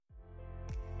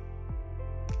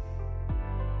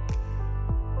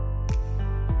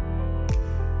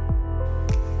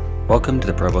Welcome to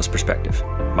the Provost Perspective.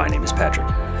 My name is Patrick.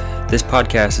 This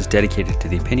podcast is dedicated to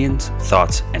the opinions,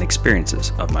 thoughts, and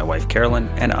experiences of my wife Carolyn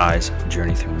and I's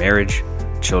journey through marriage,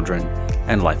 children,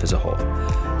 and life as a whole.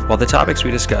 While the topics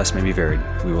we discuss may be varied,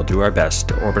 we will do our best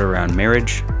to orbit around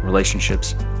marriage,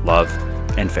 relationships, love,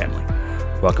 and family.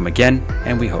 Welcome again,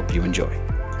 and we hope you enjoy.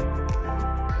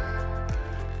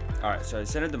 All right, so I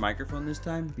centered the microphone this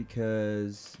time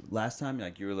because last time,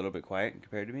 you were a little bit quiet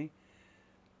compared to me.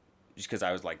 Just because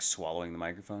I was, swallowing the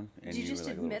microphone. And Did you just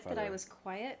were, admit that I was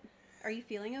quiet? Are you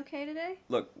feeling okay today?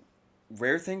 Look,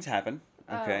 rare things happen,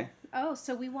 okay? Oh,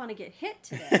 so we want to get hit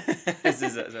today. is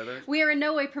that We are in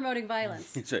no way promoting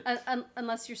violence. Right.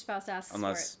 Unless your spouse asks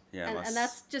for it. Yeah, and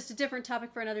that's just a different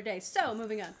topic for another day. So,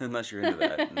 moving on. Unless you're into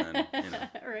that. And then,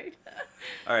 Right.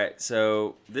 All right,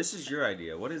 so this is your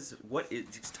idea.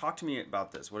 Talk to me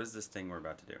about this. What is this thing we're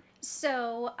about to do?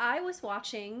 So, I was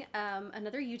watching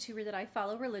another YouTuber that I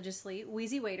follow religiously,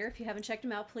 Wheezy Waiter. If you haven't checked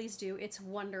him out, please do. It's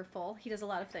wonderful. He does a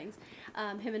lot of things.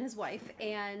 Him and his wife.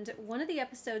 And one of the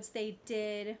episodes they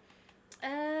did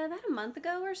about a month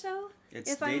ago or so,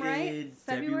 if I'm right.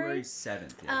 February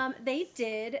 7th. Yeah. They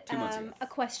did 2 months ago. a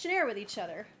questionnaire with each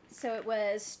other. So it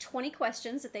was 20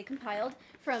 questions that they compiled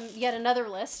from yet another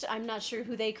list. I'm not sure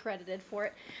who they credited for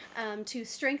it, to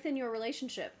strengthen your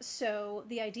relationship. So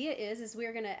the idea is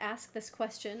we're going to ask this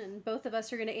question, and both of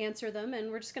us are going to answer them, and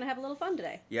we're just going to have a little fun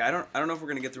today. Yeah, I don't know if we're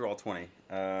going to get through all 20,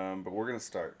 but we're going to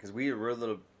start because we're a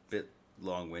little bit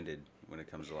long-winded when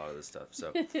it comes to a lot of this stuff.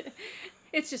 So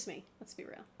It's just me. Let's be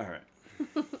real. all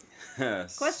right.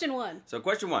 Question one. So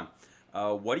question one.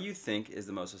 What do you think is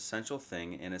the most essential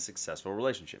thing in a successful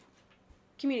relationship?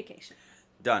 Communication.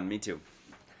 Done. Me too.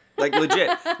 Legit.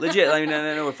 I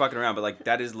know we're fucking around, but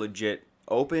that is legit.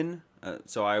 Open.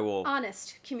 So I will.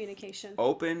 Honest communication.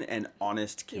 Open and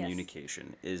honest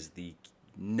communication is the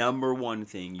number one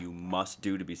thing you must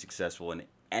do to be successful in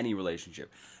any relationship.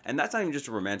 And that's not even just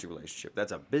a romantic relationship.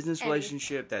 That's a business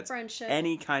relationship. That's friendship.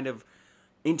 Any kind of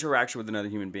interaction with another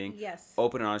human being. Yes.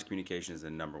 Open and honest communication is the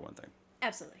number one thing.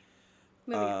 Absolutely.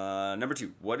 Moving on. Number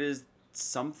two, what is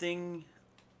something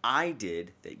I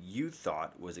did that you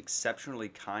thought was exceptionally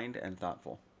kind and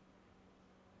thoughtful?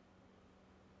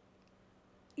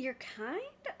 You're kind?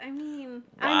 I mean,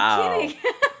 Wow. I'm kidding.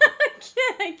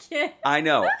 I can't. I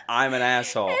know. I'm an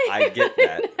asshole. I get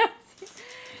that.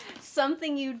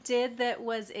 Something you did that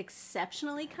was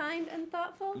exceptionally kind and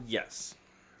thoughtful? Yes.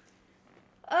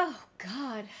 Oh,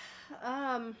 God.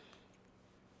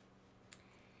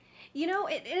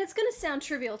 It's going to sound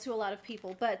trivial to a lot of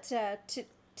people, but to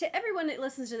everyone that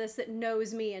listens to this that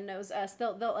knows me and knows us,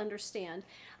 they'll understand.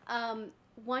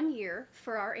 1 year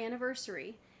for our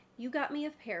anniversary, you got me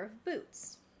a pair of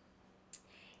boots.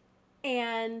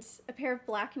 And a pair of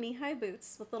black knee-high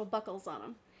boots with little buckles on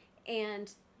them.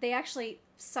 And they actually,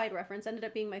 side reference, ended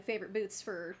up being my favorite boots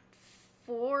for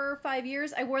 4 or 5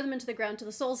 years. I wore them into the ground till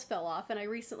the soles fell off, and I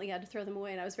recently had to throw them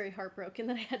away, and I was very heartbroken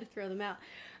that I had to throw them out.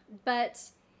 But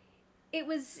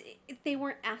they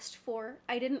weren't asked for.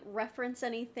 I didn't reference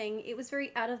anything. It was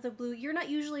very out of the blue. You're not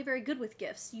usually very good with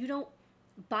gifts. You don't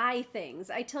buy things.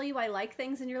 I tell you I like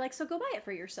things, and you're like, so go buy it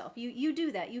for yourself. You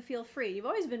do that. You feel free. You've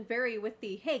always been very with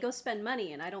the, hey, go spend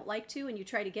money, and I don't like to, and you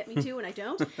try to get me to, and I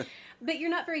don't. But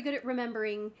you're not very good at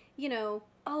remembering,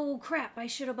 oh, crap, I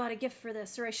should have bought a gift for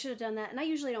this, or I should have done that. And I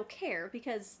usually don't care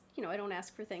because, I don't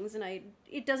ask for things, and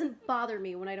it doesn't bother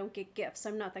me when I don't get gifts.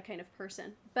 I'm not that kind of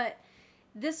person. But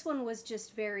this one was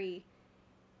just very,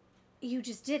 you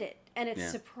just did it. And it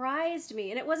surprised me.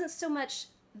 And it wasn't so much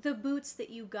the boots that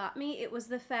you got me. It was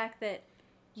the fact that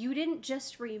you didn't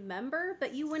just remember,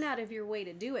 but you went out of your way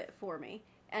to do it for me.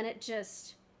 And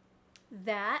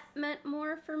that meant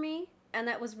more for me. And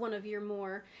that was one of your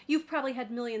more, you've probably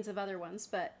had millions of other ones,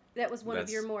 but that was one of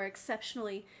your more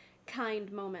exceptionally kind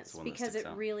moments because it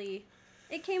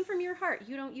came from your heart.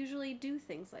 You don't usually do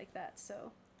things like that.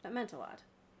 So that meant a lot.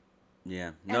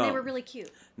 Yeah. And they were really cute.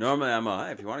 Normally I'm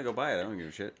if you want to go buy it, I don't give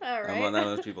a shit. All right. I'm one of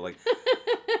those people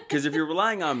because if you're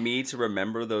relying on me to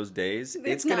remember those days,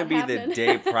 it's going to be happening. the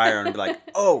day prior and be like,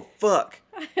 oh, fuck.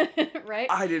 Right?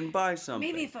 I didn't buy something.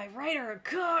 Maybe if I write her a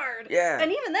card. Yeah.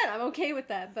 And even then, I'm okay with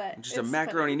that, but just a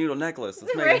macaroni noodle necklace.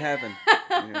 Let's make it happen.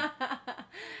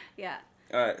 Yeah.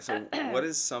 All right, so what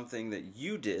is something that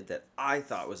you did that I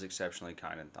thought was exceptionally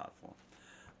kind and thoughtful?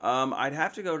 I'd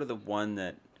have to go to the one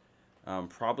that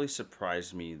probably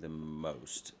surprised me the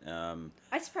most.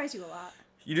 I surprise you a lot.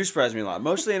 You do surprise me a lot,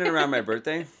 mostly in and around my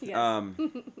birthday. Yes.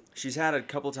 She's had a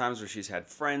couple times where she's had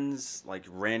friends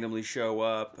randomly show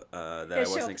up that I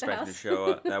wasn't expecting to show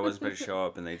up. That I wasn't expecting to show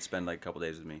up, and they'd spend a couple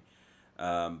days with me.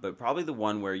 But probably the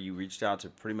one where you reached out to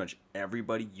pretty much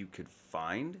everybody you could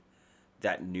find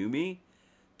that knew me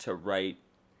to write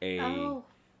a Oh,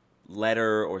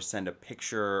 letter or send a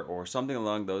picture or something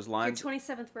along those your lines.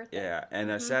 27th birthday. Yeah,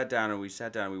 and I sat down and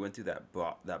we went through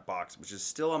that box, which is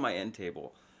still on my end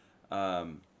table,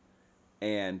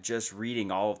 and just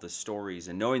reading all of the stories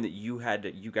and knowing that you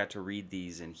got to read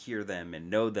these and hear them and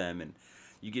know them, and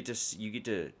you get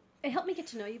to It helped me get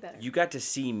to know you better. you got to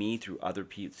see me through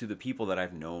through the people that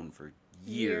I've known for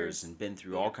years and been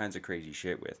through all kinds of crazy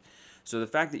shit with. So the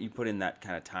fact that you put in that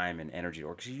kind of time and energy,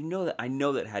 or because I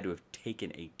know that had to have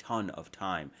taken a ton of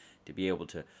time to be able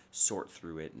to sort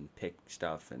through it and pick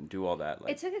stuff and do all that.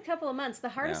 Like, It took a couple of months. The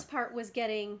hardest part was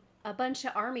getting a bunch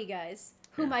of Army guys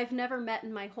whom I've never met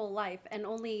in my whole life and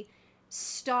only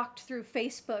stalked through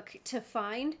Facebook to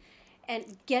find,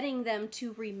 and getting them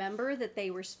to remember that they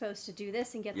were supposed to do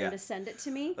this and get them to send it to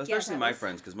me. Especially my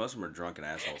friends, because most of them are drunken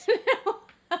assholes.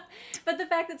 But the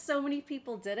fact that so many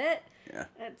people did it, Yeah.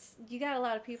 you got a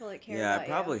lot of people that care Yeah, about I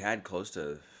probably had close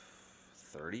to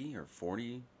 30 or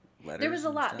 40 letters. There was a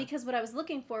lot, stuff. because what I was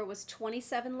looking for was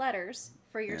 27 letters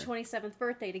for your 27th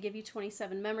birthday to give you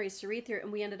 27 memories to read through,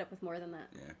 and we ended up with more than that.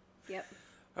 Yeah. Yep.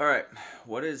 All right.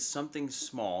 What is something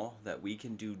small that we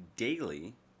can do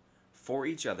daily for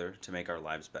each other to make our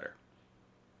lives better?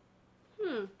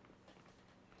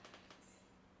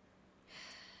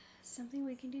 Something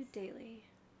we can do daily.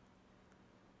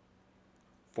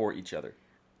 For each other.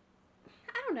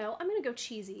 I don't know. I'm going to go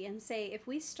cheesy and say if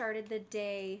we started the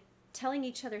day telling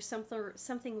each other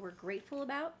something we're grateful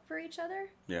about for each other,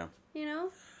 Yeah. you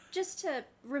know, just to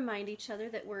remind each other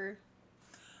that we're,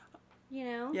 you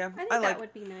know, Yeah, I think I that like-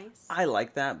 would be nice. I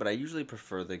like that, but I usually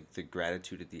prefer the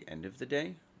gratitude at the end of the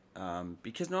day.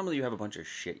 Because normally you have a bunch of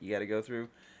shit you got to go through.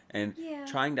 And Yeah.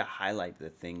 trying to highlight the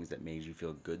things that made you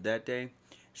feel good that day,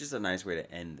 it's just a nice way to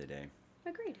end the day.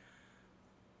 Agreed.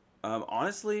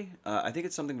 Honestly, I think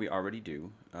it's something we already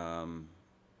do,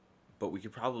 but we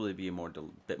could probably be a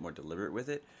bit more deliberate with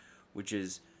it, which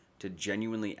is to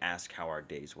genuinely ask how our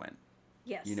days went.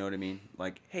 Yes. You know what I mean?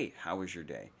 Like, hey, how was your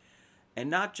day? And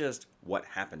not just what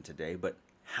happened today, but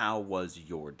how was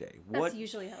your day? That's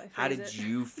usually how I phrase How did it.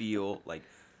 you feel? Like,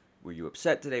 were you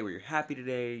upset today? Were you happy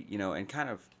today? You know, and kind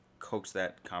of coax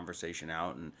that conversation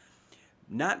out and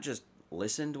not just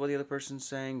listen to what the other person's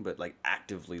saying, but like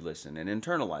actively listen and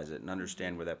internalize it and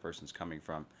understand where that person's coming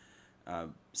from.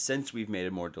 Since we've made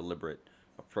a more deliberate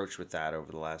approach with that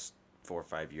over the last 4 or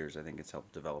 5 years, I think it's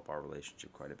helped develop our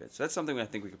relationship quite a bit. So that's something I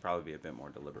think we could probably be a bit more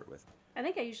deliberate with. I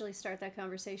think I usually start that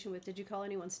conversation with, "Did you call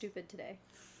anyone stupid today?"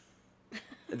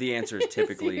 The answer is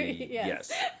typically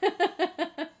Yes.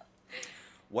 yes.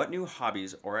 What new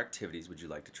hobbies or activities would you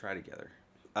like to try together?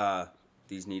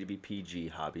 These need to be PG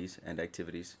hobbies and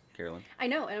activities, Carolyn. I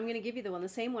know, and I'm going to give you the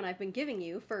same one I've been giving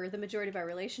you for the majority of our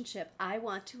relationship. I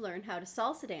want to learn how to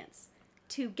salsa dance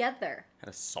together.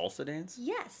 How to salsa dance?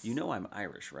 Yes. You know I'm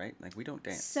Irish, right? Like, we don't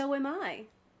dance. So am I.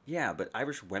 Yeah, but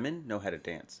Irish women know how to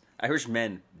dance. Irish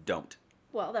men don't.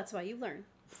 Well, that's why you learn.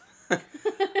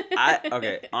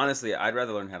 Okay, honestly, I'd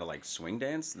rather learn how to, like, swing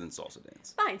dance than salsa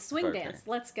dance. Fine, swing Okay. dance.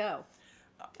 Let's go.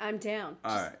 I'm down.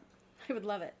 All right. I would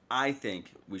love it. I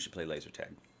think we should play laser tag.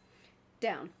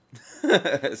 Down. All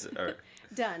right.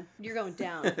 Done. You're going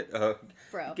down,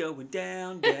 bro. Going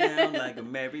down, down like a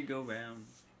merry-go-round.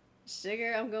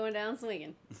 Sugar, I'm going down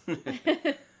swinging.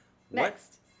 What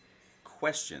Next.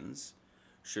 questions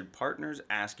should partners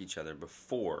ask each other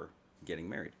before getting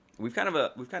married? We've kind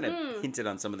of hinted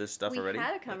on some of this stuff We already.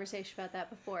 had a conversation about that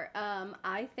before.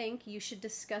 I think you should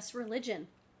discuss religion.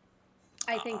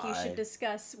 I think you should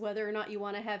discuss whether or not you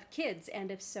want to have kids,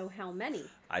 and if so, how many.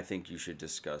 I think you should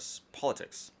discuss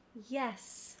politics.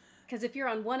 Yes. Because if you're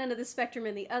on one end of the spectrum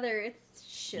and the other,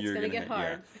 shit's You're going to gonna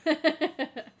get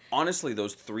hard. Honestly,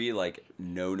 those three like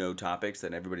no topics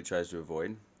that everybody tries to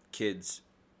avoid: kids,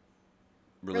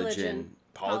 religion,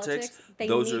 politics. they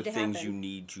Those need are to things happen. you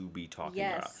need to be talking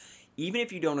Yes. about. Even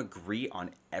if you don't agree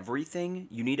on everything,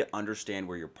 you need to understand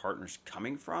where your partner's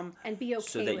coming from And be okay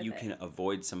so that with you it. can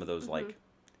avoid some of those like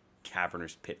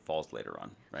cavernous pitfalls later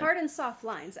on. Right? Hard and soft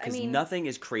lines. I Because mean, nothing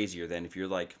is crazier than if you're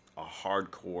like a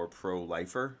hardcore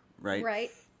pro-lifer, right? right?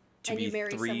 To And be you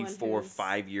marry 3, someone 4, who's-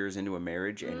 5 years into a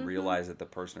marriage and realize that the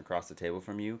person across the table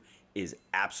from you is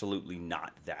absolutely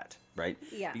not that, right?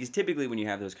 Yeah. Because typically when you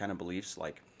have those kind of beliefs,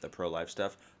 like the pro-life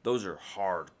stuff, those are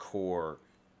hardcore,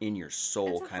 in your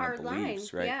soul That's a kind of hard line,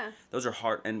 beliefs, right? yeah. Those are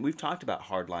hard, and we've talked about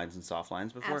hard lines and soft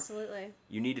lines before. Absolutely.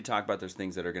 You need to talk about those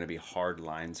things that are going to be hard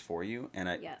lines for you,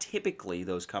 and Yeah. typically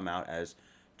those come out as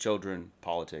children,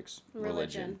 politics,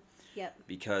 religion. Yep.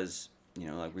 Because, you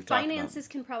know, like we've talked about. Finances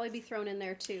can probably be thrown in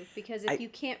there too, because if you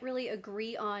can't really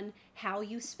agree on how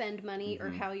you spend money or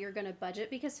how you're going to budget,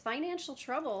 because financial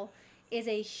trouble is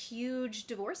a huge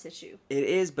divorce issue. It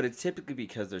is, but it's typically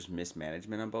because there's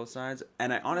mismanagement on both sides.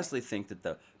 And I honestly think that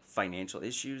the financial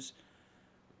issues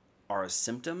are a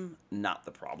symptom, not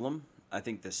the problem. I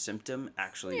think the symptom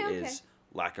actually is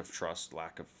lack of trust,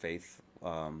 lack of faith,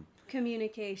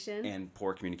 communication, and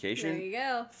poor communication. There you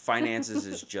go. Finances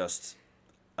is just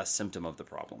a symptom of the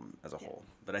problem as a whole.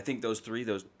 But I think those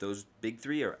big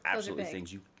three are absolutely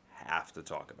things you have to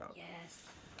talk about. Yes.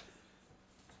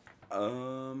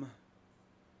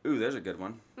 Ooh, there's a good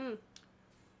one.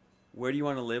 Where do you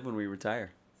want to live when we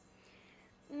retire?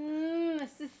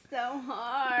 This is so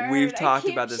hard. We've talked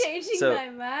about this. Changing my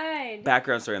mind.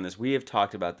 Background story on this. We have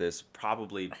talked about this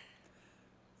probably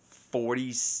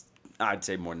 40, I'd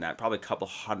say more than that, probably a couple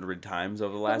hundred times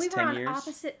over the last 10 years. We were on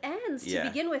opposite ends to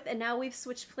begin with, and now we've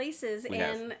switched places,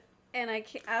 and I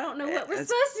don't know what we're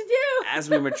supposed to do. As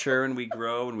we mature and we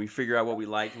grow and we figure out what we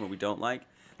like and what we don't like.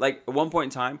 Like, at one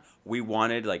point in time, we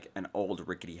wanted, like, an old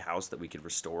rickety house that we could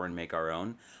restore and make our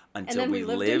own until we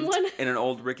lived in an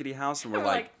old rickety house, and we're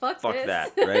like, fuck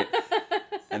that, right?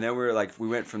 And then we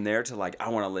went from there to, like, I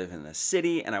want to live in the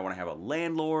city, and I want to have a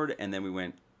landlord, and then we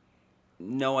went,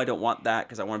 no, I don't want that,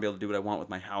 because I want to be able to do what I want with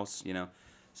my house, you know?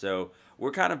 So, we're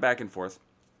kind of back and forth.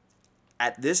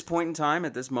 At this point in time,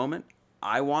 at this moment,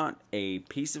 I want a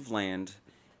piece of land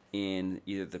in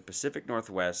either the Pacific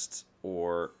Northwest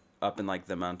or up in like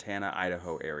the Montana,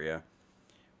 Idaho area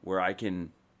where I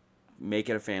can make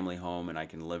it a family home and I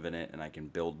can live in it and I can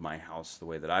build my house the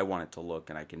way that I want it to look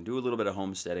and I can do a little bit of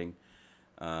homesteading.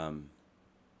 You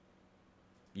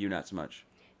not so much.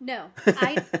 No.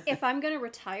 If I'm going to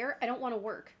retire, I don't want to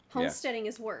work. Homesteading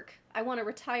is work. I want to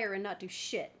retire and not do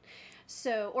shit.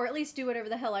 So, or at least do whatever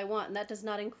the hell I want, and that does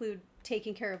not include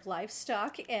taking care of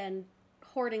livestock and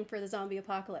hoarding for the zombie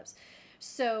apocalypse.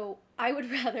 So I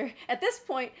would rather, at this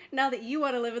point, now that you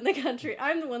want to live in the country,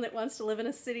 I'm the one that wants to live in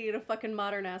a city in a fucking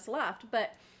modern-ass loft.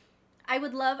 But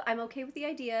I'm okay with the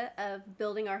idea of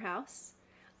building our house.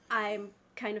 I'm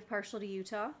kind of partial to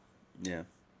Utah. Yeah.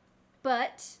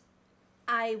 But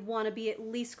I want to be at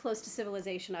least close to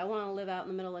civilization. I want to live out in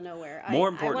the middle of nowhere. More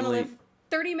importantly, I want to live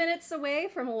 30 minutes away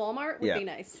from a Walmart would be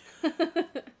nice.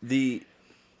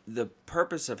 The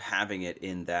purpose of having it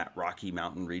in that Rocky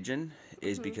Mountain region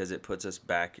is because it puts us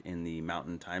back in the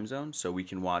mountain time zone, so we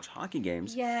can watch hockey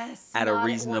games at a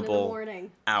reasonable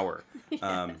hour.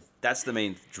 Yes. That's the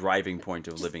main driving point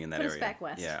of living in that area. Put us back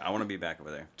west. Yeah, I want to be back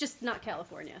over there. Just not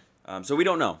California. So we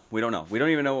don't know. We don't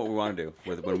even know what we want to do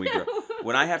when we grow.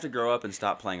 When I have to grow up and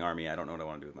stop playing Army, I don't know what I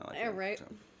want to do with my life. Yeah, right. So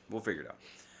we'll figure it out.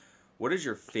 What is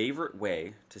your favorite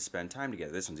way to spend time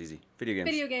together? This one's easy. Video games.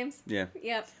 Video games. Yeah.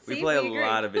 Yep. We play a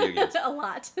lot of video games. A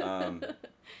lot.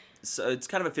 So it's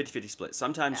kind of a 50-50 split.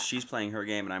 Sometimes she's playing her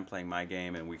game and I'm playing my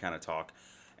game and we kind of talk.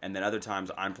 And then other times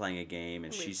I'm playing a game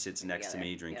and she sits next to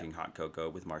me drinking hot cocoa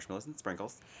with marshmallows and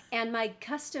sprinkles. And my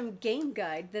custom game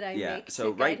guide that I make. Yeah,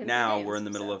 so right now we're in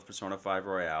the middle of Persona 5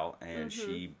 Royale and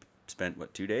she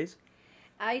spent, 2 days?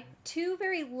 2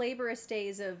 very laborious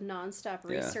days of nonstop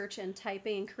research and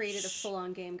typing and created a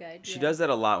full-on game guide. She does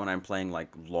that a lot when I'm playing like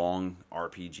long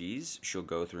RPGs. She'll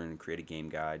go through and create a game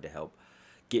guide to help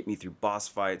get me through boss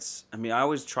fights. I mean, I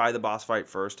always try the boss fight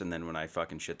first, and then when I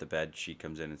fucking shit the bed, she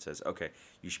comes in and says, okay,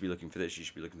 you should be looking for this, you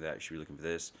should be looking for that, you should be looking for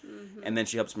this. Mm-hmm. And then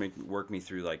she helps me work me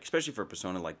through, like, especially for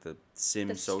Persona, like the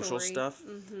social stuff.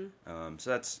 Mm-hmm. So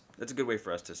that's a good way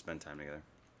for us to spend time together.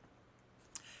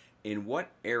 In what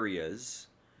areas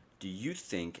do you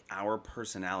think our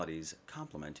personalities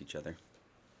complement each other?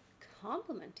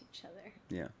 Complement each other?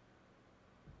 Yeah.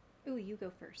 Ooh, you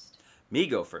go first. Me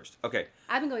go first. Okay.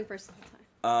 I've been going first the whole time.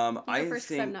 You go first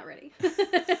because I'm not ready.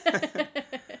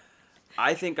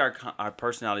 I think our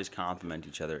personalities complement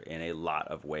each other in a lot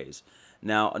of ways.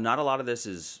 Now, not a lot of this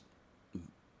is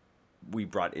we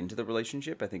brought into the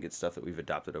relationship. I think it's stuff that we've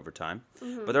adopted over time.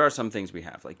 Mm-hmm. But there are some things we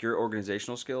have. Like your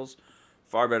organizational skills,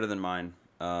 far better than mine.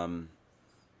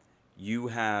 You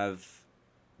are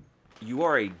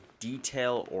a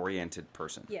detail-oriented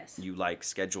person. Yes. You like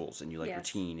schedules and you like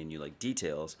routine and you like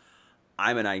details.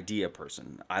 I'm an idea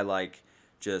person. I like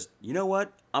just, you know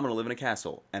what? I'm going to live in a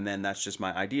castle. And then that's just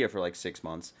my idea for like 6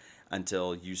 months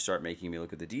until you start making me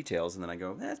look at the details. And then I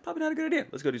go, that's probably not a good idea.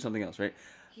 Let's go do something else, right?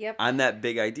 Yep. I'm that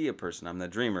big idea person. I'm the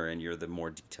dreamer, and you're the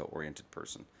more detail-oriented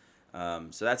person.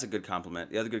 So that's a good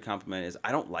compliment. The other good compliment is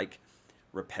I don't like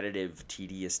repetitive,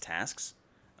 tedious tasks,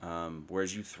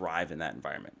 whereas you thrive in that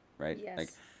environment, right? Yes. Like,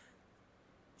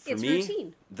 for it's me,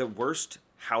 routine. The worst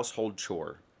household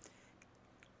chore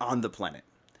on the planet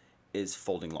is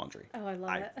folding laundry. Oh, I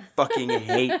love it. I fucking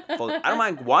hate folding. I don't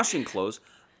mind washing clothes.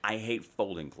 I hate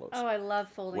folding clothes. Oh, I love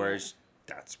folding. Whereas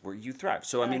that's where you thrive.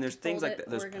 So I mean, there's things like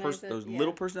those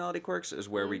little personality quirks is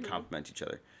where we complement each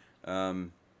other.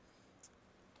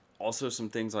 Also, some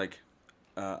things like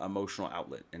emotional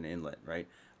outlet and inlet. Right,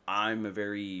 I'm a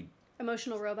very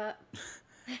emotional robot.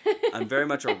 I'm very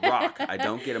much a rock. I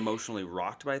don't get emotionally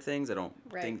rocked by things. I don't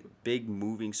think big,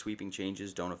 moving, sweeping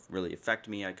changes don't really affect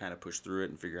me. I kind of push through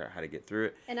it and figure out how to get through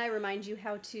it. And I remind you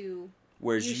how to.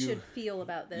 Whereas you should feel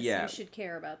about this. You should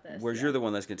care about this. Whereas you're the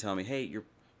one that's going to tell me, hey, you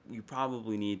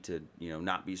probably need to,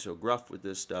 not be so gruff with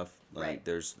this stuff. Like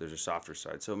there's a softer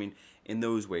side. So I mean, in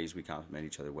those ways we complement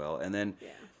each other well. And then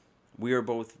we are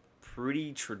both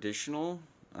pretty traditional,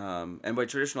 and by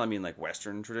traditional I mean like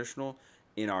Western traditional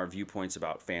in our viewpoints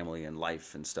about family and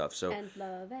life and stuff. So and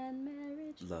love and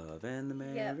marriage. Love and the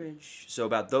marriage. Yep. So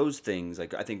about those things,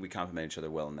 like I think we complement each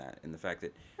other well in that, in the fact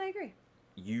that I agree.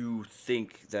 You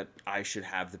think that I should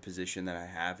have the position that I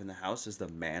have in the house as the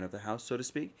man of the house, so to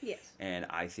speak. Yes. And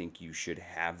I think you should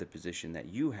have the position that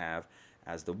you have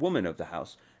as the woman of the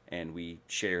house. And we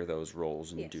share those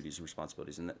roles and duties and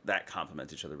responsibilities. And that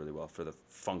complements each other really well for the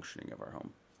functioning of our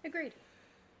home. Agreed.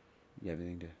 You have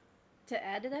anything to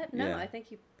add to that? No, I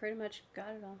think you pretty much got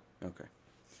it all. Okay.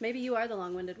 Maybe you are the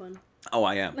long-winded one. Oh,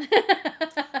 I am.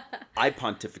 I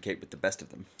pontificate with the best of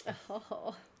them.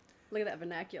 Oh. Look at that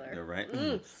vernacular. Yeah,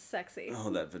 right? Sexy. Oh,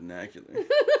 that vernacular.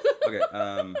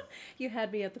 Okay. You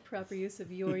had me at the proper use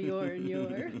of your, and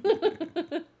your.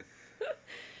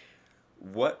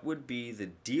 What would be the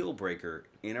deal breaker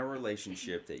in a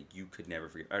relationship that you could never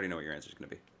forget? I already know what your answer is going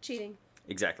to be. Cheating.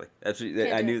 Exactly. That's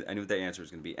what, I knew what that answer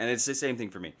was going to be. And it's the same thing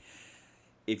for me.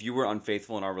 If you were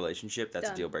unfaithful in our relationship, that's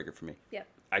a deal breaker for me. Yep.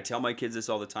 I tell my kids this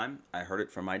all the time. I heard it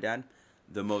from my dad.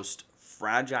 The most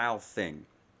fragile thing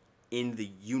in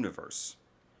the universe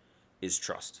is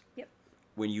trust. Yep.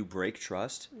 When you break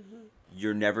trust,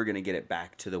 you're never going to get it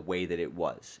back to the way that it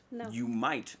was. No. You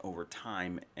might, over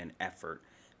time and effort,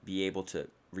 be able to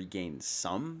regain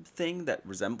something that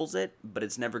resembles it, but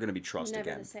it's never going to be trust again.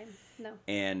 Never the same. No.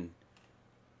 And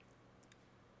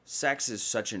sex is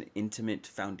such an intimate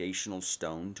foundational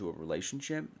stone to a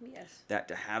relationship that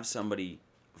to have somebody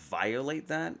violate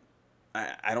that,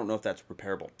 I don't know if that's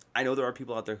repairable. I know there are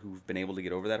people out there who've been able to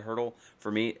get over that hurdle. For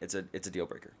me, it's a deal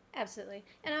breaker. Absolutely.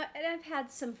 And I've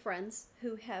had some friends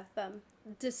who have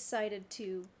decided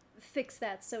to fix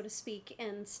that, so to speak,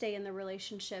 and stay in the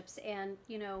relationships, and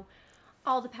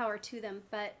all the power to them.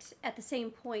 But at the same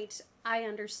point, I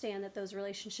understand that those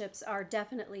relationships are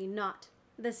definitely not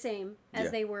the same as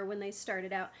they were when they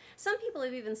started out. Some people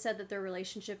have even said that their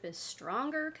relationship is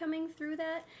stronger coming through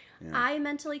that. Yeah. I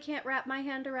mentally can't wrap my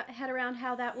head around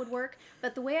how that would work,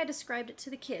 but the way I described it to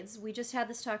the kids, we just had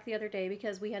this talk the other day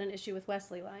because we had an issue with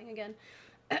Wesley lying again,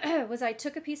 was I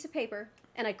took a piece of paper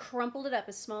and I crumpled it up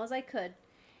as small as I could,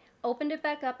 opened it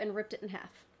back up and ripped it in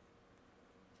half.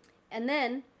 And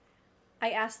then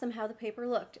I asked them how the paper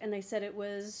looked, and they said it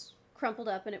was crumpled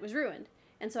up and it was ruined.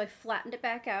 And so I flattened it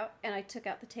back out, and I took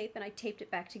out the tape, and I taped it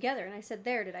back together. And I said,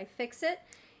 there, did I fix it?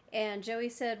 And Joey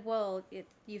said, well,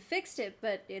 you fixed it,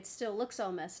 but it still looks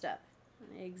all messed up.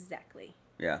 Exactly.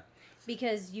 Yeah.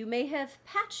 Because you may have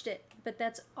patched it, but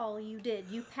that's all you did.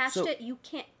 You patched it. You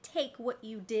can't take what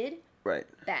you did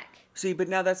back. See, but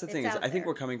now that's the thing. I think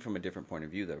we're coming from a different point of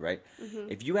view, though, right?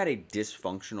 Mm-hmm. If you had a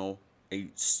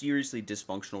seriously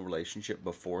dysfunctional relationship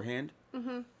beforehand,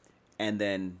 and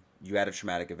then you had a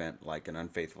traumatic event like an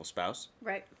unfaithful spouse.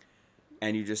 Right.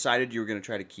 And you decided you were going to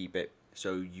try to keep it,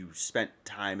 so you spent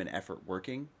time and effort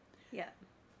working. Yeah.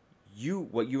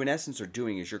 What you in essence are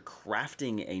doing is you're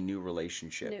crafting a new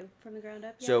relationship. New, from the ground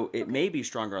up. Yeah. So it may be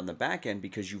stronger on the back end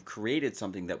because you've created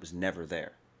something that was never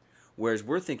there. Whereas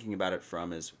we're thinking about it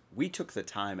from is we took the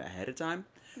time ahead of time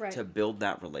to build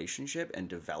that relationship and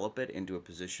develop it into a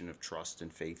position of trust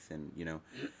and faith and,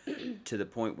 to the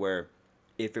point where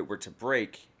if it were to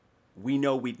break, we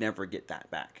know we'd never get that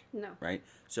back. No. Right?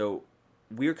 So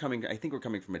I think we're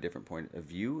coming from a different point of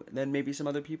view than maybe some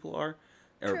other people are.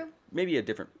 Or True. Maybe a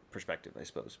different perspective, I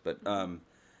suppose. But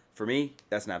for me,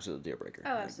 that's an absolute deal breaker. Oh,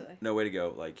 absolutely. No way to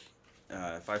go. Like,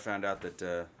 if I found out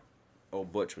that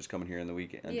old Butch was coming here in the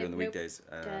weekend during the weekdays,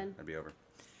 I'd be over.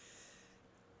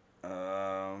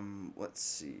 Let's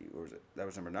see. What was it? That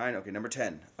was number 9. Okay, number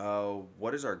 10.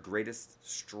 What is our greatest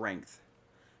strength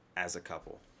as a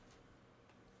couple?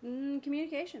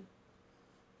 Communication.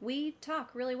 We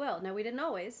talk really well. Now, we didn't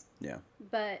always. Yeah.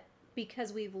 But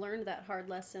because we've learned that hard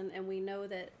lesson and we know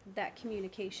that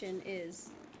communication is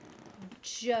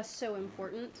just so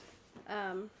important,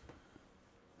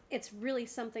 it's really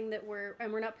something that we're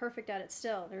not perfect at it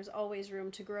still. There's always room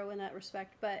to grow in that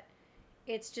respect, but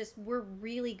it's just we're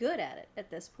really good at it at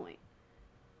this point.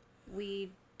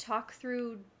 We talk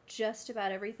through just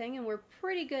about everything, and we're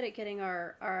pretty good at getting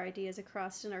our ideas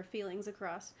across and our feelings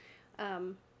across.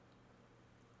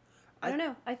 I don't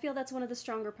know. I feel that's one of the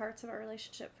stronger parts of our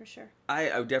relationship for sure.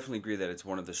 I would definitely agree that it's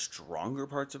one of the stronger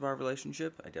parts of our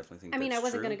relationship. I definitely think. I mean, I that's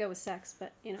wasn't true. going to go with sex,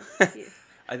 but you know,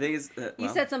 I think it's. you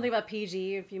said something about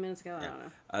PG a few minutes ago. I don't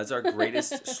know. It's our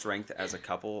greatest strength as a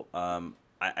couple.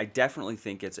 I definitely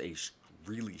think it's a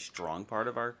really strong part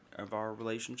of our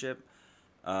relationship.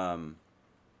 I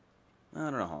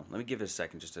don't know. Let me give it a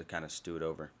second just to kind of stew it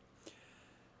over.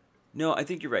 No, I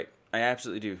think you're right. I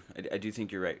absolutely do. I do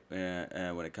think you're right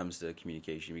when it comes to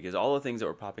communication, because all the things that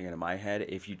were popping into my head,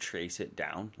 if you trace it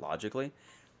down logically,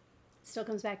 still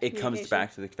comes back to it comes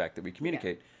back to the fact that we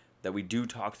communicate, that we do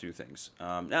talk through things.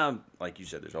 Now, like you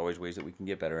said, there's always ways that we can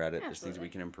get better at it. There's things we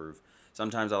can improve.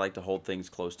 Sometimes I like to hold things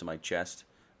close to my chest.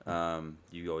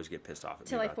 You always get pissed off at me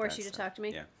until I force you to talk to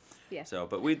me. Yeah. So,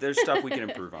 but there's stuff we can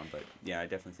improve on. But yeah, I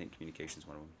definitely think communication is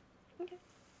one of them.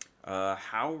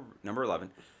 Okay. Number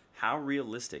 11. How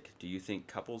realistic do you think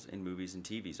couples in movies and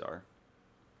TVs are?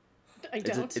 I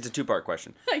don't. It's a two-part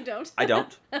question. I don't. I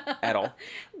don't at all.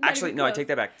 Actually, no, I close. take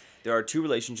that back. There are two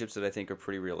relationships that I think are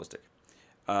pretty realistic.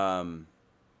 The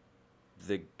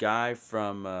guy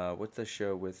from what's the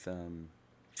show with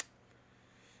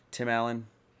Tim Allen?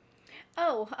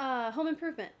 Oh, Home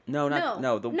Improvement. No,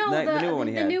 the new one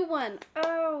he had. The new one.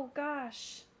 Oh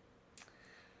gosh.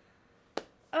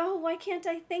 Oh, why can't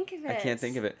I think of it? I can't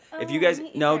think of it. Oh, If you guys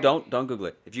me no, either. don't Google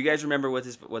it. If you guys remember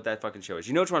what that fucking show is,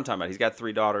 you know which one I'm talking about. He's got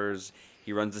 3 daughters.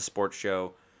 He runs the sports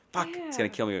show. Fuck, it's gonna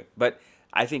kill me. But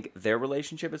I think their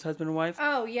relationship as husband and wife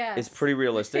is pretty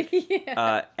realistic.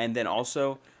 Yeah. And then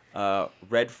also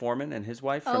Red Foreman and his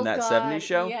wife from Oh, that God, 70s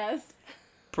show. Yes.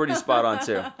 Pretty spot on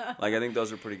too. Like I think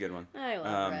those are pretty good ones. I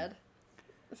love Red.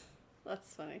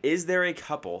 That's funny. Is there a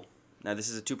couple? Now this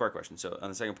is a 2-part question. So on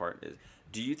the second part is,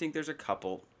 do you think there's a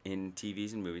couple in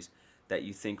TVs and movies that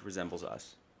you think resembles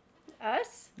us?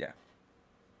 Us? Yeah,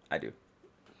 I do.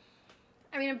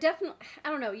 I mean, I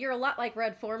don't know. You're a lot like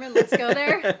Red Foreman. Let's go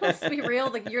there. Let's be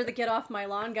real. You're the get off my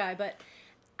lawn guy, but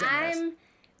I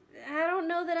don't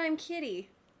know that I'm Kitty.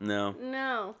 No.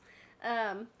 No.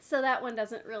 So that one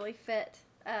doesn't really fit.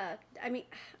 I mean,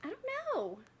 I don't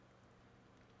know.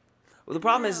 Well, the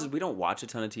problem is we don't watch a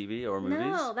ton of TV or movies.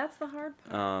 No, that's the hard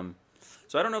part.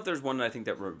 So I don't know if there's one that I think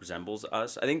that resembles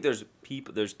us. I think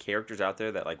there's characters out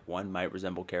there that like one might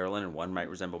resemble Carolyn and one might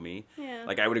resemble me. Yeah.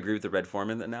 Like I would agree with the Red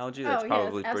Foreman analogy. That's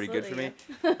probably pretty good for me.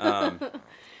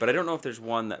 But I don't know if there's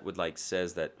one that would like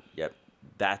says that. Yep,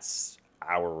 that's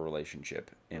our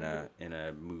relationship in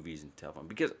a movies and television.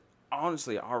 Because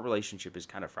honestly, our relationship is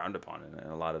kind of frowned upon in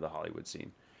a lot of the Hollywood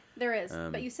scene. There is,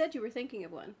 but you said you were thinking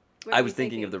of one. I was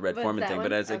thinking of the Red Foreman thing,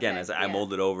 but I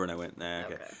mulled it over and I went, nah,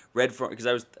 okay. Red Foreman,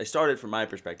 because I started from my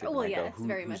perspective. Oh, well, and I yeah, go, it's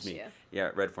very who's much me? you.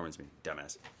 Yeah, Red Foreman's me,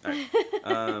 dumbass. All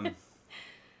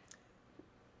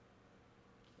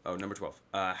right. Number 12.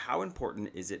 How important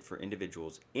is it for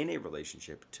individuals in a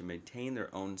relationship to maintain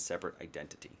their own separate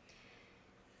identity?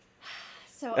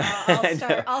 So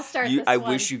I'll start this I one.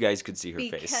 wish you guys could see her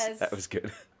face. Because That was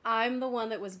good. I'm the one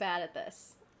that was bad at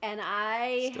this. And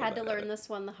I Still had to bad at learn it. this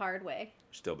one the hard way.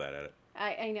 Still bad at it.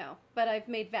 I know, but I've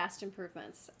made vast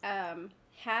improvements.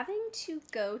 Having to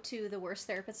go to the worst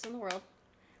therapist in the world.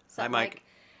 Hi, Mike.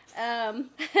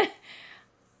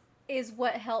 Is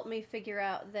what helped me figure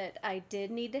out that I did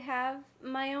need to have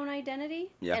my own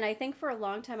identity. Yeah. And I think for a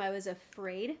long time I was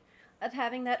afraid of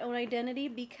having that own identity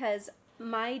because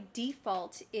my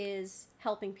default is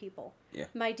helping people. Yeah.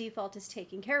 My default is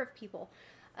taking care of people.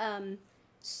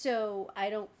 So I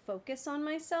don't focus on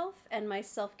myself, and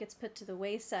myself gets put to the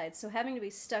wayside. So having to be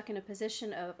stuck in a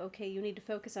position of, okay, you need to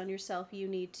focus on yourself, you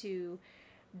need to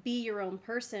be your own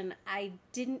person, I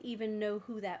didn't even know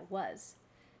who that was.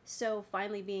 So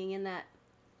finally being in that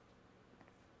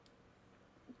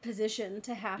position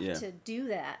to have to do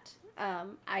that,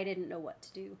 I didn't know what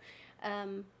to do.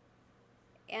 And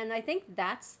I think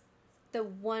that's the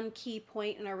one key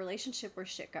point in our relationship where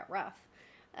shit got rough.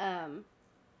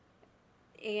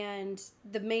 And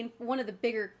one of the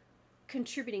bigger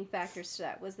contributing factors to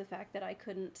that was the fact that I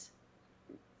couldn't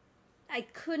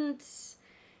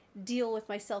deal with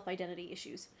my self-identity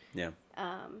issues. Yeah.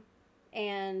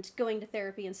 And going to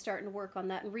therapy and starting to work on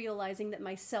that and realizing that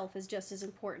myself is just as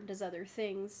important as other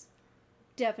things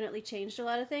definitely changed a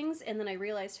lot of things. And then I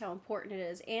realized how important it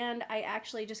is. And I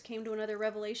actually just came to another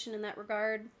revelation in that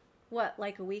regard,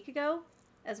 like a week ago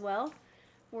as well,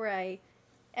 where I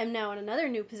am now in another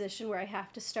new position where I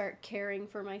have to start caring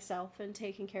for myself and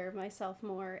taking care of myself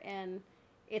more. And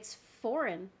it's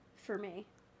foreign for me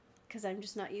because I'm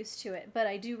just not used to it. But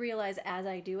I do realize as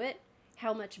I do it,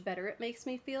 how much better it makes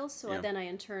me feel. So then I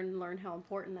in turn learn how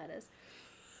important that is.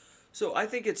 So I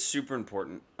think it's super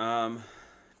important to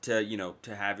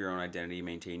have your own identity,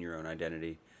 maintain your own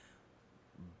identity.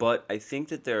 But I think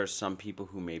that there are some people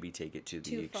who maybe take it to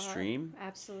the extreme.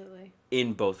 Absolutely.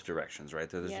 In both directions, right?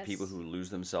 There's Yes. the people who lose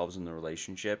themselves in the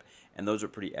relationship, and those are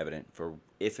pretty evident for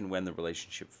if and when the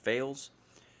relationship fails.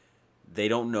 They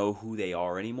don't know who they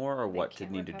are anymore or what to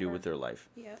need to do with their life.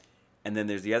 Yep. And then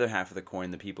there's the other half of the coin,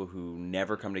 the people who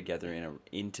never come together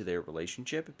into their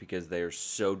relationship because they're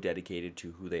so dedicated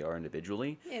to who they are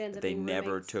individually that they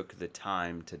never took the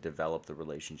time to develop the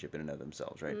relationship in and of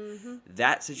themselves, right? Mm-hmm.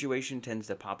 That situation tends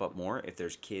to pop up more if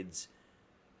there's kids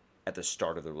at the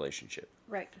start of the relationship.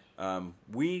 Right.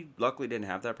 We luckily didn't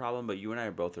have that problem, but you and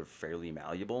I both are fairly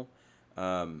malleable.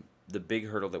 The big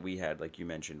hurdle that we had, like you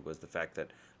mentioned, was the fact that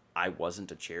I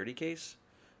wasn't a charity case.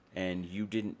 And you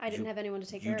didn't. I didn't have anyone to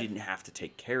take care of. You didn't have to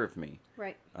take care of me.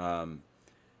 Right.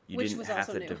 You didn't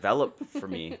have to develop for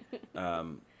me a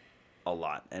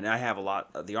lot, and I have a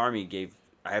lot. The Army gave.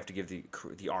 I have to give the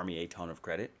Army a ton of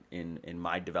credit in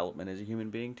my development as a human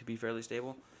being to be fairly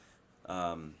stable.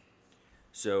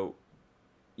 So,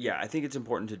 yeah, I think it's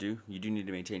important to do. You do need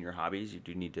to maintain your hobbies. You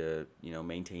do need to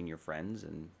maintain your friends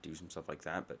and do some stuff like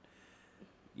that. But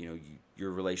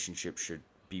your relationship should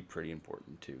be pretty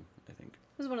important too, I think.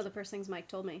 It was one of the first things Mike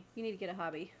told me. You need to get a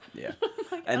hobby. Yeah.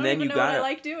 Like, And I then don't even know what I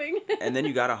like doing. And then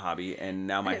you got a hobby, and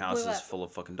now my It house blew is up. full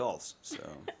of fucking dolls. So.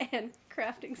 And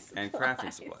crafting supplies. And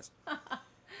crafting supplies.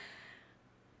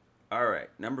 All right,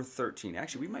 number 13.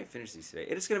 Actually, we might finish these today.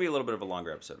 It's going to be a little bit of a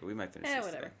longer episode, but we might finish these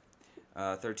whatever.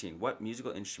 today. 13. What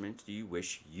musical instrument do you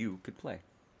wish you could play?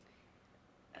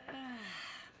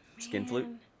 Skin flute?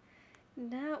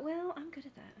 No, well, I'm good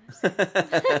at that.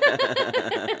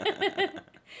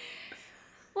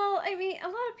 Well, I mean, a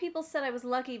lot of people said I was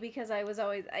lucky because I was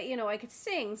always, I could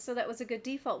sing, so that was a good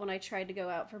default when I tried to go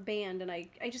out for band, and I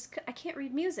can't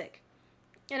read music.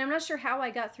 And I'm not sure how I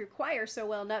got through choir so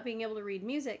well, not being able to read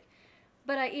music.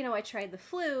 But I tried the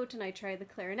flute, and I tried the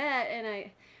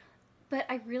clarinet, but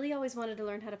I really always wanted to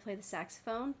learn how to play the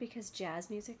saxophone because jazz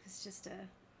music was just I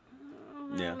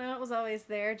don't know, it was always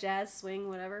there, jazz, swing,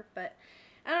 whatever, but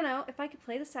I don't know, if I could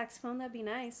play the saxophone, that'd be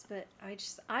nice, but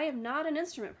I am not an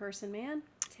instrument person, man.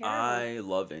 Terrible. I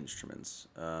love instruments.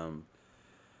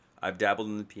 I've dabbled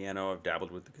in the piano, I've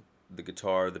dabbled with the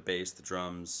guitar, the bass, the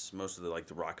drums, most of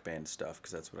the rock band stuff,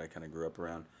 because that's what I kind of grew up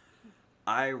around.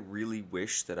 I really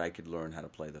wish that I could learn how to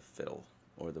play the fiddle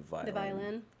or the violin. The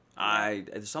violin?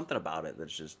 There's something about it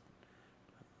that's just,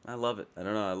 I love it. I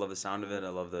don't know. I love the sound of it. I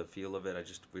love the feel of it. I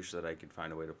just wish that I could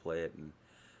find a way to play it. And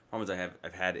the problem is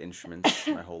I've had instruments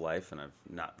my whole life, and I'm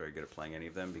not very good at playing any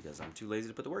of them because I'm too lazy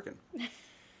to put the work in.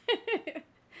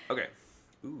 Okay.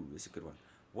 Ooh, this is a good one.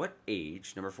 What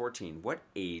age, number 14, what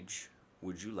age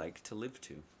would you like to live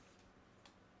to?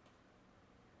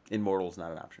 Immortal's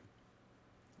not an option.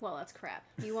 Well, that's crap.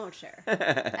 You won't share.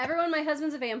 Everyone, my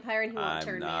husband's a vampire, and he won't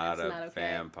turn me. That's not okay. I'm not a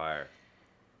vampire.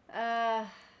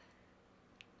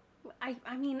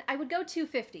 I mean, I would go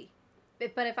 250.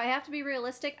 But if I have to be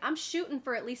realistic, I'm shooting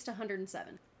for at least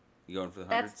 107. You going for the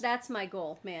hundreds? That's my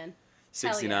goal, man.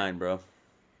 69, bro.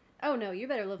 Oh, no, you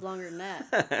better live longer than that.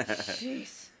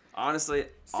 Jeez. Honestly,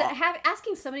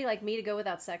 asking somebody like me to go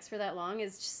without sex for that long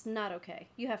is just not okay.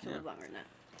 You have to live longer than that.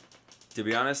 To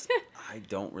be honest, I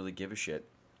don't really give a shit.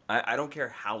 I don't care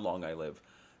how long I live.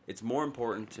 It's more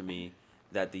important to me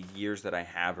that the years that I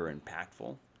have are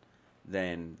impactful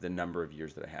than the number of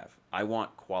years that I have. I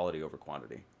want quality over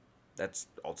quantity. That's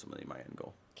ultimately my end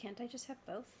goal. Can't I just have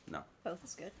both? No. Both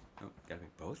is good. Oh, gotta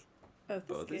make both?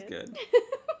 Both is good.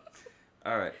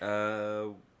 All right.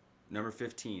 Number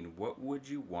 15. What would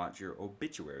you want your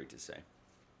obituary to say?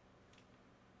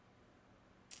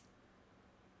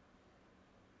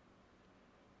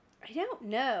 I don't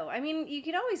know. I mean, you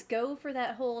could always go for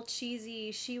that whole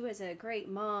cheesy, she was a great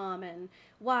mom and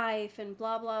wife and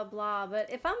blah, blah, blah. But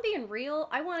if I'm being real,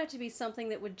 I want it to be something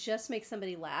that would just make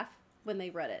somebody laugh when they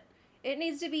read it. It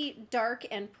needs to be dark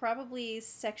and probably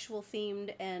sexual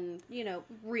themed and,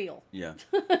 real. Yeah.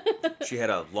 She had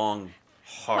a long,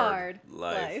 hard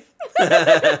life.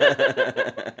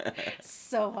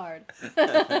 So hard.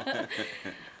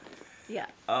 Yeah.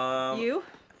 You?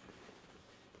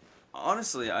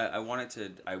 Honestly, I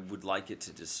would like it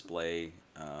to display,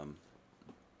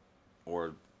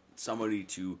 or somebody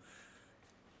to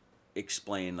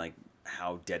explain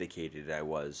how dedicated I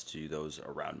was to those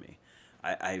around me.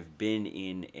 I've been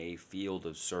in a field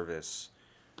of service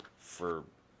for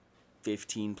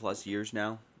 15 plus years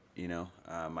now.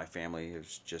 My family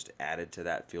has just added to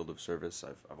that field of service.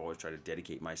 I've always tried to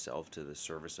dedicate myself to the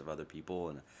service of other people,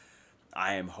 and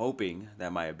I am hoping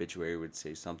that my obituary would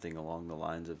say something along the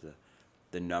lines of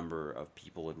the number of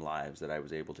people and lives that I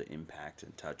was able to impact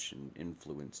and touch and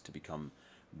influence to become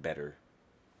better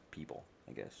people,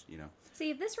 I guess, you know. See,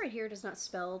 if this right here does not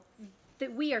spell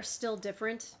that we are still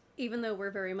different, even though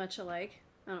we're very much alike,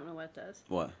 I don't know what it does.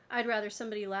 What? I'd rather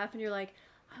somebody laugh and you're like,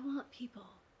 I want people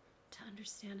to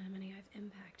understand how many I've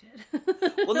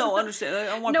impacted. Well, no, understand.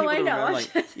 I want No, people I to know. remember,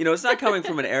 like, you know, it's not coming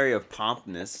from an area of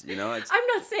pompness, you know. It's, I'm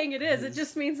not saying it is. It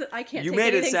just means that I can't you take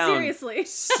made it anything sound seriously.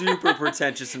 super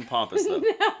pretentious and pompous, though.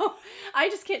 No, I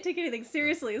just can't take anything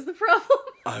seriously is the problem.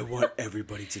 I want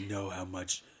everybody to know how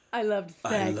much I loved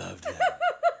sex. I loved that.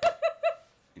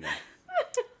 You know.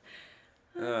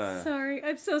 Sorry.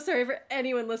 I'm so sorry for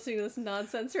anyone listening to this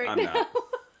nonsense right I'm now. not.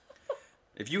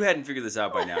 If you hadn't figured this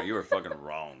out by now, you were fucking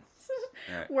wrong.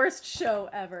 All right. Worst show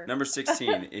ever. Number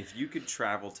 16, if you could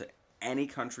travel to any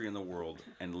country in the world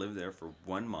and live there for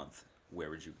 1 month, where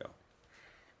would you go?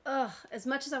 Ugh, as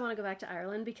much as I want to go back to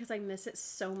Ireland because I miss it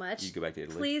so much. You go back to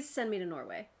Italy? Please send me to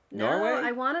Norway. Norway? No,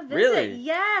 I want to visit. Really?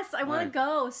 Yes, I want Why? to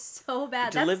go so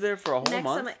bad. To live there for a whole next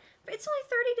month? on my- It's only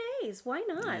 30 days. Why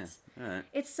not? Yeah. All right.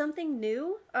 It's something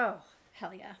new. Oh,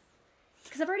 hell yeah.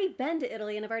 Because I've already been to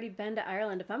Italy and I've already been to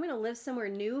Ireland. If I'm going to live somewhere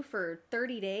new for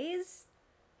 30 days,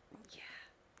 yeah.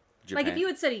 Japan. Like if you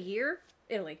had said a year,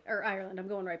 Italy or Ireland, I'm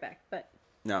going right back. But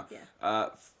No. Yeah.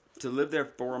 To live there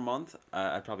for a month,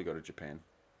 I'd probably go to Japan.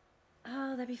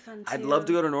 oh, that'd be fun too. I'd love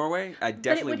to go to Norway. I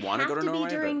definitely want to go to Norway. But it would have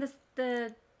to be during but...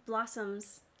 the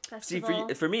Blossoms See,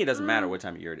 Festival. for me, it doesn't matter what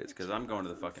time of year it is because I'm going to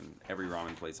the fucking every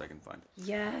ramen place I can find.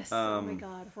 Yes. Oh my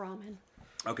god, ramen.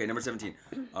 Okay, number 17.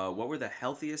 What were the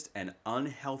healthiest and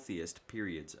unhealthiest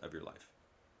periods of your life?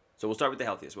 So we'll start with the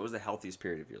healthiest. What was the healthiest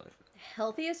period of your life?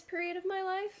 Healthiest period of my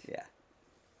life? Yeah.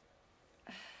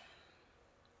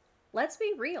 Let's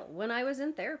be real. When I was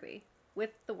in therapy with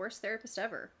the worst therapist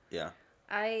ever. Yeah.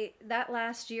 That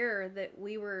last year that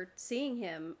we were seeing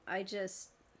him, I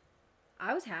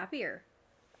was happier.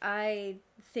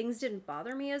 Things didn't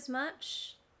bother me as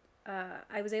much.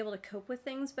 I was able to cope with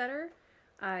things better.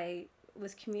 I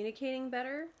was communicating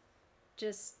better.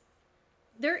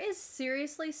 There is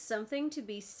seriously something to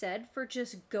be said for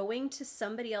just going to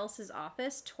somebody else's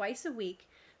office twice a week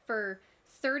for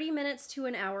 30 minutes to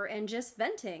an hour and just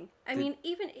venting. I mean,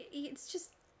 it's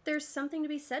just, there's something to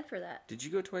be said for that. Did you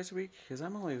go twice a week? Because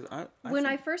I'm only... When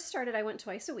I first started, I went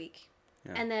twice a week.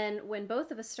 Yeah. And then when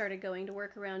both of us started going to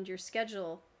work around your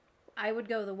schedule, I would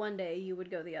go the one day, you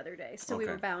would go the other day. So we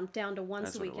Okay. were bound down to once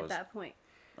That's a what week it at was. that point.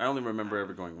 I only remember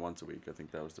ever going once a week. I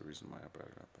think that was the reason why I brought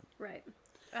it up. But... Right.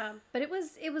 But it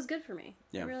was good for me.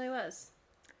 Yeah. It really was.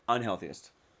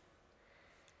 Unhealthiest.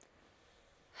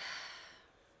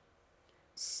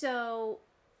 So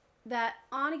that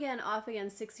on again, off again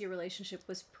 6-year relationship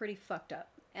was pretty fucked up.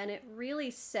 And it really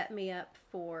set me up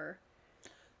for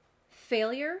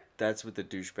failure. That's with the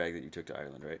douchebag that you took to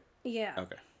Ireland, right? Yeah.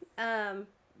 Okay.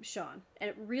 Sean. And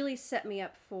it really set me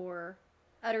up for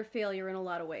utter failure in a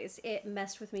lot of ways. It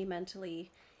messed with me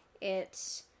mentally.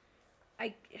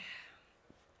 I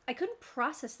couldn't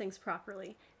process things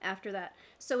properly after that.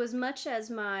 So as much as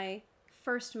my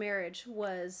first marriage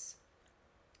was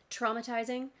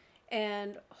traumatizing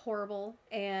and horrible,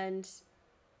 and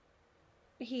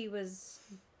he was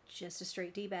just a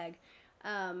straight D-bag,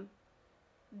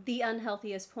 the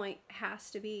unhealthiest point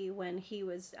has to be when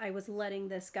I was letting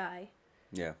this guy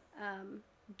Yeah.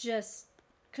 just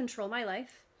control my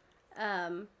life,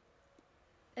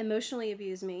 emotionally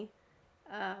abuse me,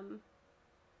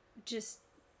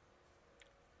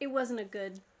 it wasn't a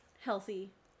good,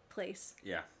 healthy place.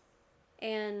 Yeah.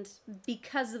 And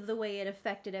because of the way it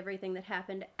affected everything that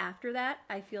happened after that,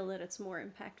 I feel that it's more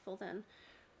impactful than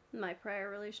my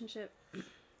prior relationship.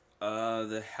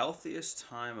 The healthiest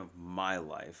time of my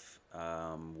life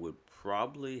would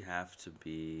probably have to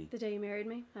be... The day you married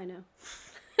me? I know.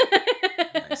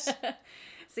 Nice.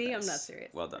 See, Nice. I'm not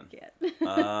serious. Well done. Yet.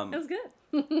 That was good.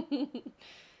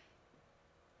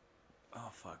 Oh,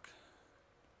 fuck.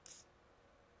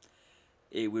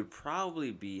 It would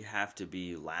probably have to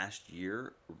be last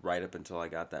year, right up until I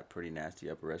got that pretty nasty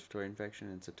upper respiratory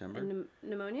infection in September. And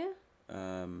pneumonia?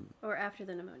 Or after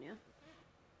the pneumonia?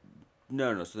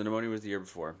 No. So the pneumonia was the year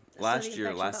before. So Last the year,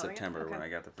 infection last following it. September, Okay. when I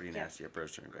got the pretty Yeah. nasty upper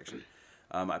respiratory infection.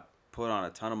 I put on a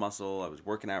ton of muscle. I was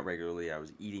working out regularly. I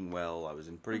was eating well. I was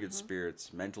in pretty good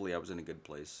spirits. Mentally, I was in a good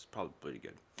place. Probably pretty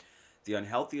good. The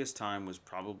unhealthiest time was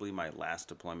probably my last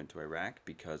deployment to Iraq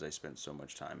because I spent so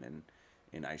much time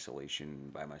in isolation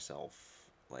by myself.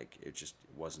 Like, it just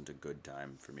wasn't a good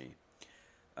time for me.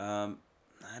 I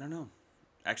don't know.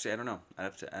 Actually, I don't know.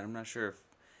 I'm not sure if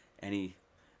any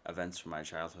events from my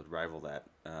childhood rival that.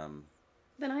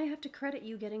 Then I have to credit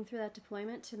you getting through that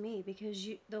deployment to me, because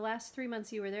the last 3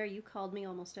 months you were there, you called me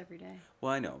almost every day.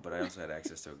 Well, I know, but I also had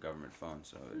access to a government phone,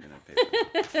 so I didn't pay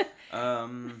for it.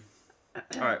 All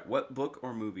right, what book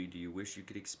or movie do you wish you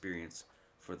could experience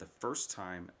for the first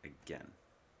time again?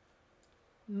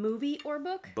 Movie or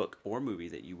book? Book or movie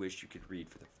that you wish you could read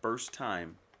for the first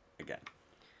time again.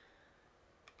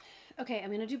 Okay, I'm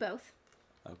going to do both.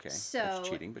 Okay, so that's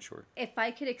cheating, but sure. If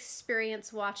I could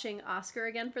experience watching Oscar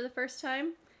again for the first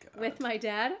time with my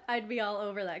dad, I'd be all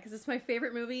over that, because it's my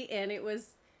favorite movie, and it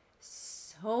was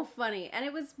so funny.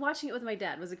 And watching it with my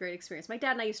dad was a great experience. My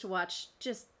dad and I used to watch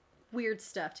just weird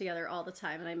stuff together all the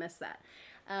time, and I miss that.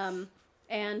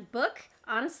 And book,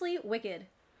 honestly, Wicked.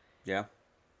 Yeah.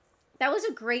 That was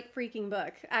a great freaking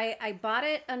book. I bought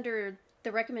it under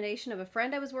the recommendation of a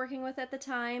friend I was working with at the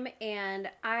time, and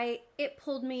it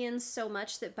pulled me in so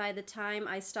much that by the time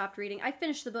I stopped reading, I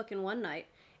finished the book in one night,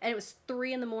 and it was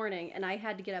 3 a.m, and I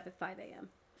had to get up at 5 a.m.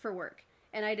 for work,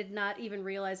 and I did not even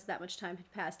realize that much time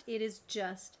had passed. It is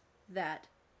just that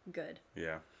good.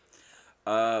 Yeah.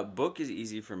 Book is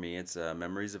easy for me. It's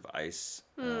Memories of Ice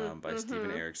by Steven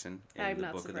Erikson, and the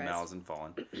Book surprised. of the Malazan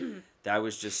Fallen. That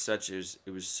was just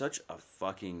it was such a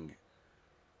fucking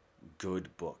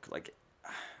good book. Like,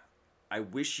 I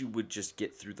wish you would just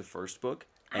get through the first book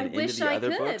and into the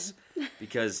other books,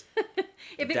 because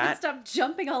if it could stop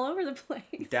jumping all over the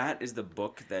place. That is the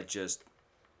book that just,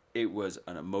 it was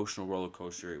an emotional roller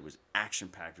coaster. It was action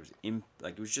packed. It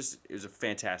was a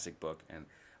fantastic book, and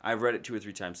I've read it 2 or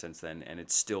 3 times since then, and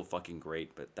it's still fucking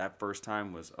great. But that first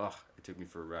time was, it took me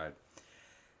for a ride.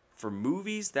 For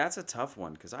movies, that's a tough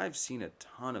one, because I've seen a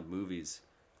ton of movies.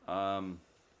 I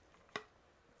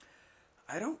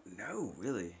don't know,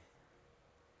 really.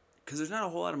 Because there's not a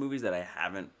whole lot of movies that I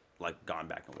haven't, like, gone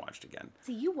back and watched again.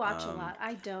 See, you watch a lot.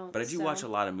 I don't. But I do watch a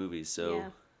lot of movies, so... Yeah.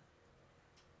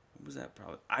 What was that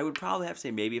probably? I would probably have to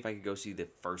say maybe if I could go see the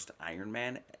first Iron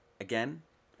Man again.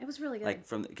 It was really good. Like,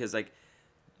 because, like,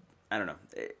 I don't know.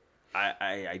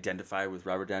 I identify with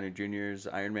Robert Downey Jr.'s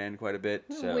Iron Man quite a bit.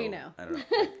 So we know. I don't know.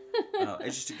 Like,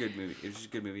 it's just a good movie. It was just a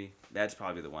good movie. That's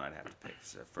probably the one I'd have to pick.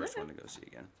 It's the first one to go see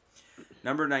again.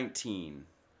 Number 19.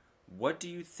 What do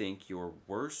you think your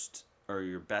worst or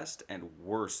your best and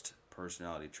worst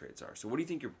personality traits are? So what do you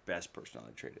think your best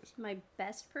personality trait is? My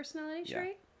best personality Yeah.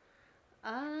 trait?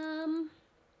 I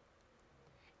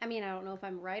mean, I don't know if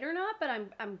I'm right or not, but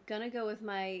I'm gonna go with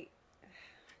my...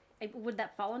 Would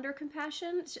that fall under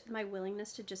compassion? It's my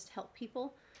willingness to just help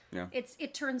people. Yeah.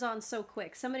 It turns on so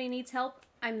quick. Somebody needs help,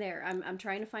 I'm there. I'm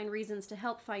trying to find reasons to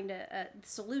help, find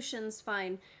solutions,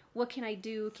 find what can I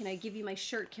do? Can I give you my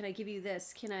shirt? Can I give you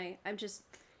this?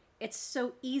 It's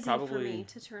so easy for me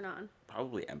to turn on.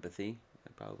 Probably empathy.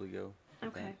 I'd probably go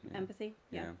with Okay, that, yeah. empathy.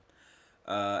 Yeah.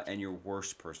 And your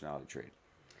worst personality trait?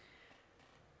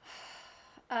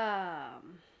 I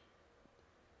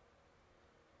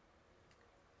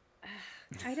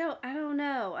don't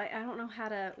know. I don't know how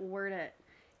to word it,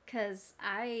 because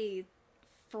I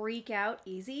freak out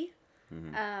easy.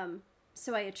 Mm-hmm.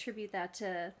 So I attribute that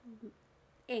to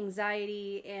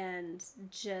anxiety and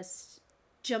just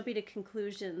jumping to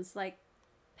conclusions, like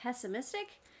pessimistic.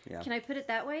 Yeah. Can I put it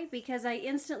that way? Because I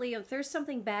instantly, if there's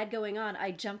something bad going on,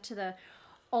 I jump to the,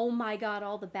 oh my God,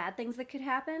 all the bad things that could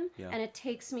happen. Yeah. And it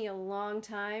takes me a long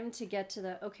time to get to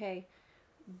the, okay,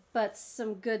 but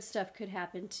some good stuff could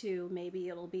happen too. Maybe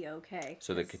it'll be okay.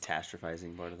 So the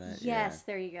catastrophizing part of that? Yes,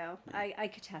 there you go. Yeah. I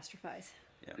catastrophize.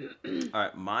 Yeah. All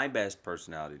right, my best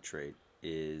personality trait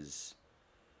is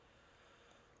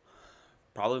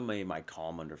probably my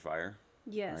calm under fire.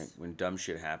 Yes. Right? When dumb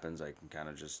shit happens, I can kind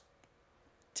of just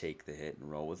take the hit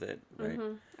and roll with it, right?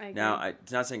 Mm-hmm. I agree. Now,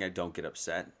 it's not saying I don't get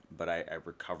upset, but I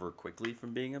recover quickly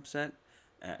from being upset,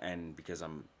 and because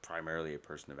I'm primarily a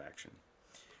person of action.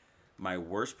 My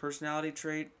worst personality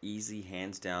trait, easy,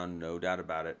 hands down, no doubt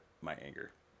about it, my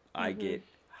anger. Mm-hmm. I get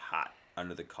hot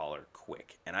under the collar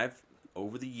quick, and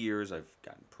over the years, I've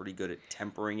gotten pretty good at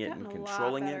tempering it and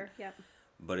controlling it. Yep.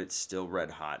 But it's still red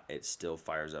hot. It still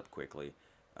fires up quickly,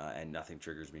 and nothing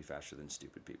triggers me faster than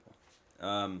stupid people.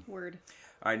 Word.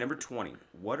 All right, number 20.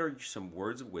 What are some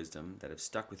words of wisdom that have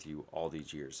stuck with you all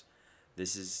these years?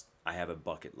 I have a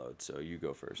bucket load, so you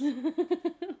go first.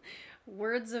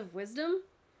 Words of wisdom?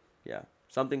 Yeah.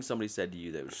 Something somebody said to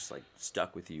you that was just like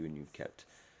stuck with you and you've kept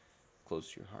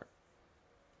close to your heart.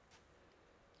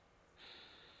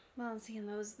 Well, seeing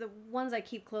the ones I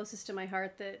keep closest to my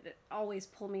heart that always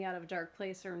pull me out of a dark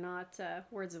place are not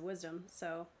words of wisdom,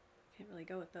 so I can't really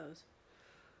go with those.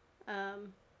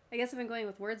 I guess if I'm going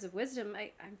with words of wisdom,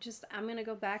 I'm going to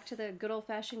go back to the good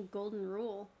old-fashioned golden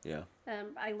rule. Yeah.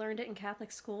 I learned it in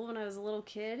Catholic school when I was a little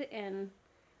kid, and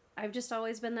I've just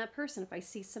always been that person. If I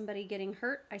see somebody getting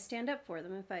hurt, I stand up for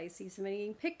them. If I see somebody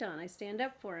getting picked on, I stand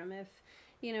up for them. If,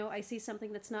 I see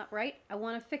something that's not right, I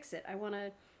want to fix it.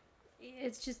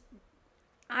 It's just,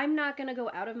 I'm not going to go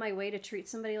out of my way to treat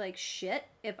somebody like shit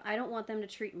if I don't want them to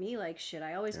treat me like shit.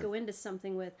 I always go into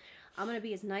something with, I'm going to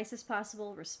be as nice as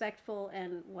possible, respectful,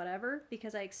 and whatever,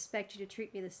 because I expect you to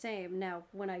treat me the same. Now,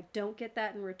 when I don't get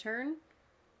that in return,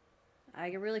 I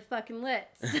get really fucking lit.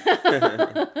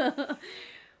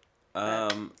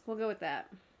 We'll go with that.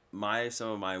 Some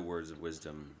of my words of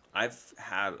wisdom, I've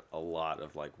had a lot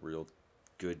of like real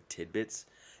good tidbits.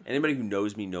 Anybody who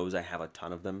knows me knows I have a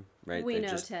ton of them, right? We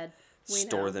know, Ted. We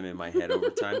store them in my head over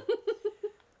time.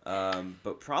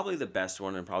 But probably the best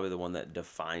one, and probably the one that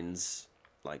defines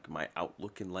like my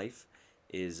outlook in life,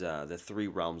 is the 3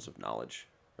 realms of knowledge,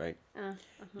 right?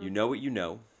 You know what you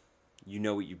know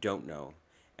what you don't know,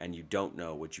 and you don't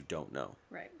know what you don't know.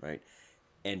 Right?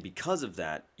 And because of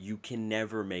that, you can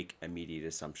never make immediate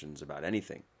assumptions about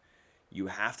anything. You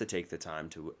have to take the time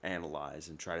to analyze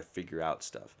and try to figure out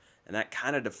stuff. And that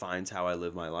kind of defines how I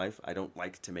live my life. I don't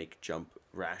like to make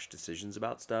rash decisions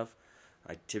about stuff.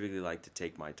 I typically like to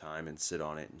take my time and sit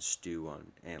on it and stew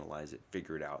on, analyze it,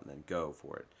 figure it out, and then go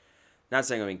for it. Not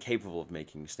saying I'm incapable of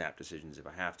making snap decisions if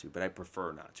I have to, but I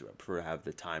prefer not to. I prefer to have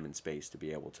the time and space to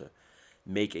be able to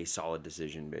make a solid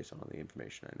decision based on the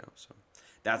information I know. So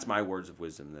that's my words of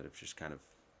wisdom that have just kind of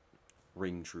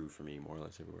ring true for me more or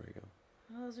less everywhere I go.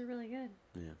 Oh, those are really good.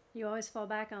 Yeah. You always fall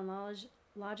back on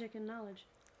logic and knowledge.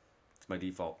 It's my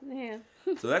default. Yeah.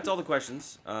 So that's all the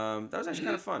questions. That was actually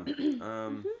kind of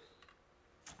fun.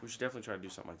 We should definitely try to do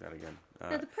something like that again.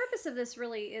 Now, the purpose of this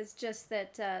really is just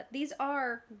that these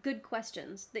are good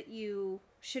questions that you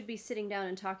should be sitting down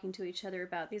and talking to each other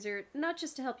about. These are not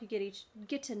just to help you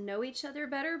get to know each other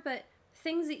better, but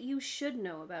things that you should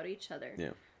know about each other.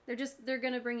 Yeah. They're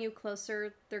going to bring you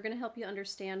closer. They're going to help you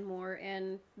understand more,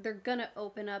 and they're going to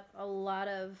open up a lot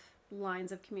of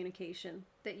lines of communication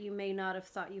that you may not have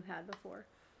thought you had before.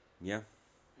 Yeah.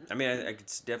 I mean, I could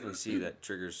definitely see that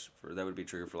that would be a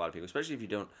trigger for a lot of people, especially if you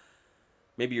don't,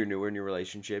 maybe you're newer in your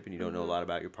relationship and you don't know a lot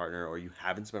about your partner, or you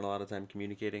haven't spent a lot of time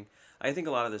communicating. I think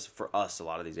a lot of this, for us, a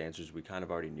lot of these answers we kind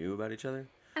of already knew about each other.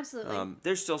 Absolutely.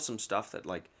 There's still some stuff that,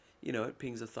 like, it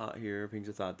pings a thought here, pings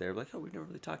a thought there. Like, oh, we've never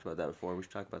really talked about that before. We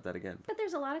should talk about that again. But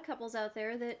there's a lot of couples out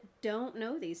there that don't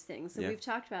know these things. And yeah. We've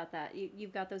talked about that.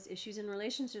 You've got those issues in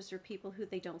relationships where people who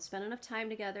they don't spend enough time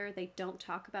together. They don't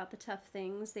talk about the tough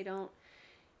things. They don't,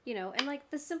 and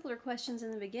like the simpler questions in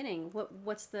the beginning.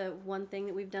 What's the one thing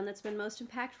that we've done that's been most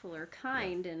impactful or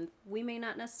kind? Yeah. And we may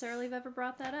not necessarily have ever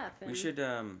brought that up. And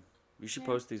we should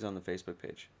post these on the Facebook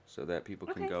page so that people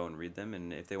can go and read them.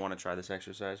 And if they want to try this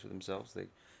exercise for themselves, they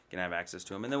can have access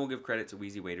to them. And then we'll give credit to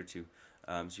Wheezy Waiter too.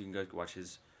 So you can go watch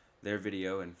their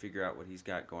video and figure out what he's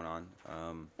got going on.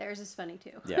 Theirs is funny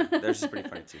too. Yeah, theirs is pretty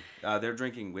funny too. They're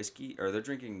drinking whiskey, or they're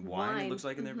drinking wine. It looks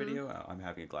like in their video. I'm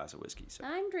having a glass of whiskey. So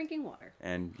I'm drinking water.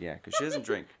 And yeah, because she doesn't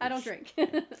drink. I don't drink.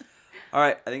 Yeah. All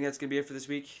right, I think that's gonna be it for this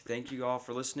week. Thank you all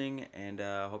for listening, and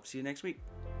hope to see you next week.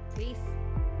 Peace.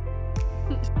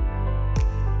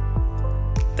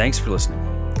 Thanks for listening.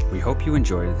 We hope you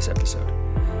enjoyed this episode.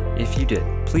 If you did,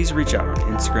 please reach out on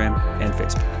Instagram and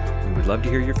Facebook. We would love to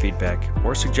hear your feedback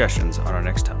or suggestions on our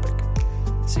next topic.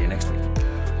 See you next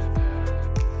week.